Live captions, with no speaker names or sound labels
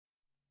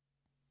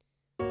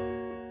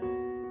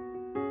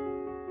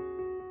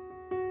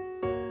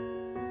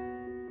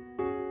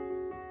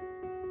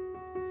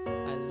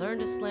learn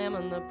to slam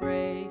on the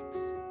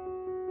brakes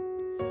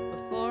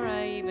before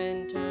I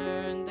even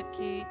turn the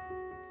key,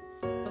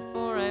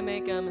 before I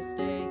make a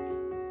mistake,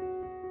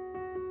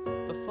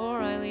 before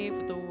I leave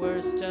with the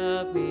worst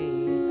of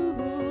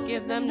me.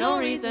 Give them no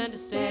reason to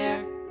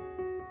stare,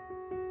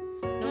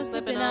 no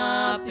slipping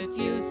up if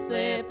you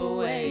slip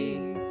away.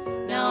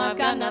 Now I've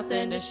got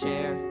nothing to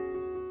share,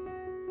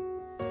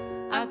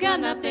 I've got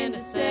nothing to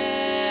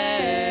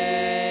say.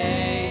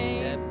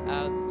 Step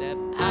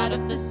out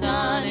of the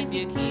sun if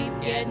you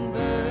keep getting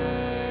burned.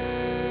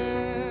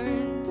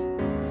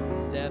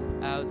 Step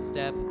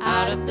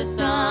out of the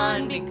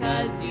sun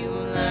because you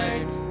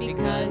learn,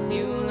 because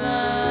you learn.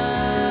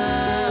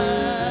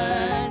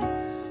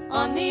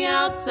 On the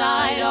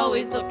outside,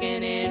 always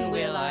looking in,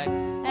 will I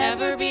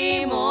ever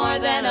be more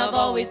than I've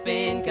always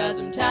been? 'Cause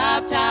I'm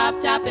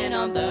tapping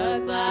on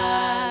the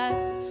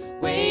glass,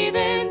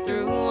 waving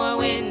through a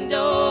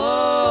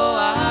window.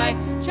 I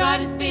try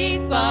to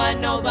speak but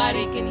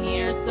nobody can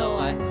hear, so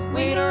I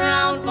wait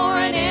around for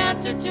an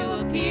answer to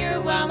appear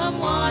while I'm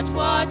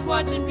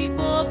watching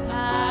people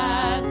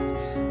pass,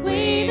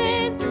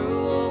 waving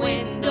through a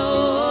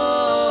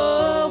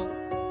window.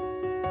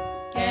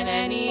 Can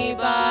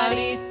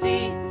anybody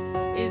see?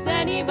 Is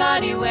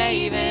anybody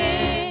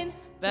waving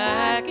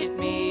back at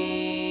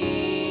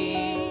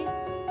me?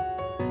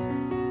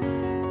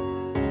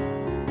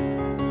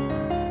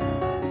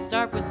 We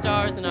start with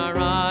stars in our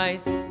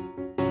eyes,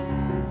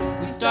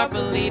 we start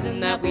believing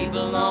that we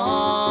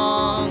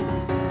belong,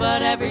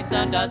 but every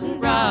sun doesn't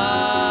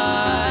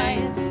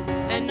rise,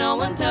 and no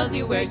one tells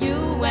you where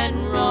you went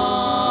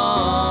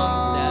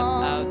wrong.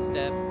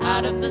 Step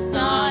out of the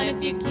sun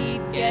if you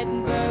keep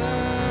getting burned.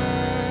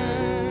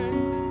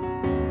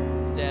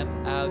 Step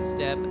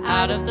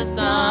out of the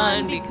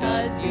sun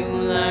because you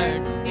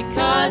learn,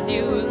 because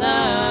you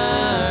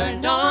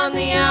learned. On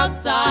the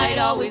outside,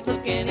 always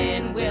looking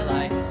in, will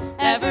I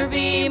ever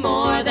be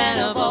more than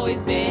I've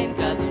always been?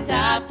 'Cause I'm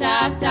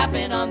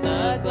tapping on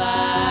the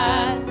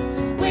glass,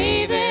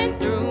 waving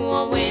through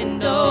a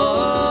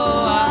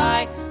window.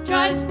 I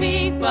try to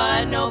speak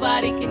but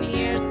nobody can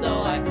hear,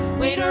 so I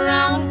wait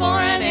around for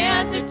an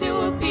answer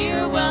to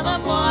appear while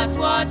I'm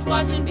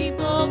watching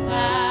people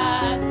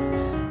pass,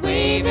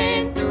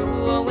 waving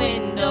through a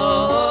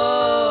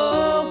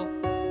window.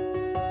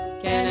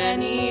 Can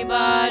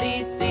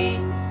anybody see?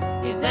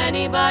 Is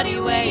anybody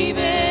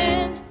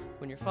waving?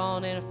 When you're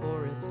falling in a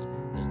forest,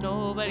 there's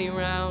nobody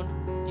around,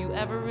 do you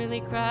ever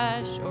really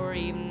crash or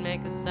even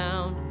make a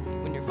sound?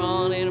 When you're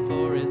falling in a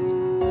forest,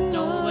 there's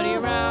nobody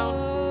around,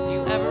 do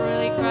you ever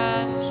really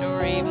crash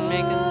or even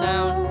make a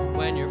sound?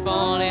 When you're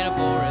falling in a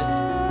forest,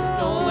 there's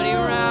nobody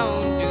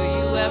around, do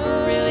you ever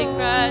really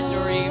crash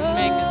or even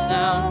make a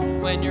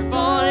sound? When you're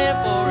falling in a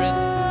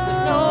forest,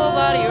 there's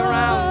nobody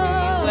around, do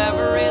you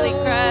ever really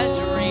crash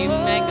or even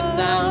make a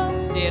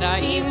sound? Did I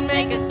even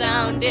make a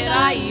sound? Did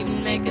I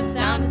even make a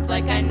sound? It's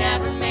like I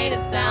never made a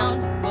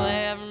sound. Will I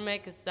ever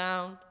make a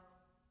sound?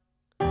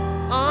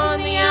 On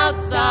the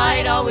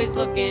outside, always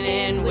looking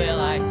in, will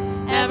I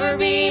ever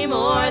be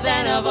more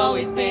than I've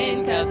always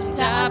been? 'Cause I'm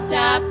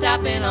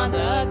tapping on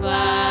the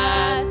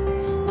glass,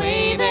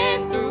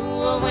 waving through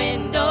a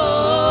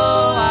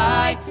window.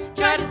 I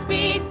try to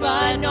speak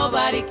but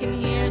nobody can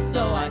hear,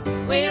 so I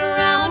wait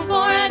around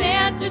for an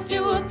answer to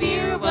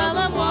appear while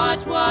I'm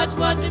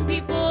watching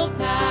people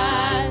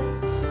pass,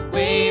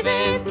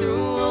 waving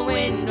through a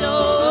window.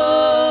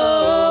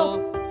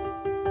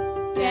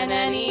 Can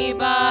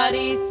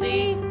anybody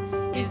see?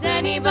 Is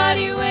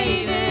anybody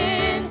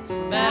waving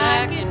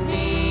back at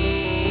me?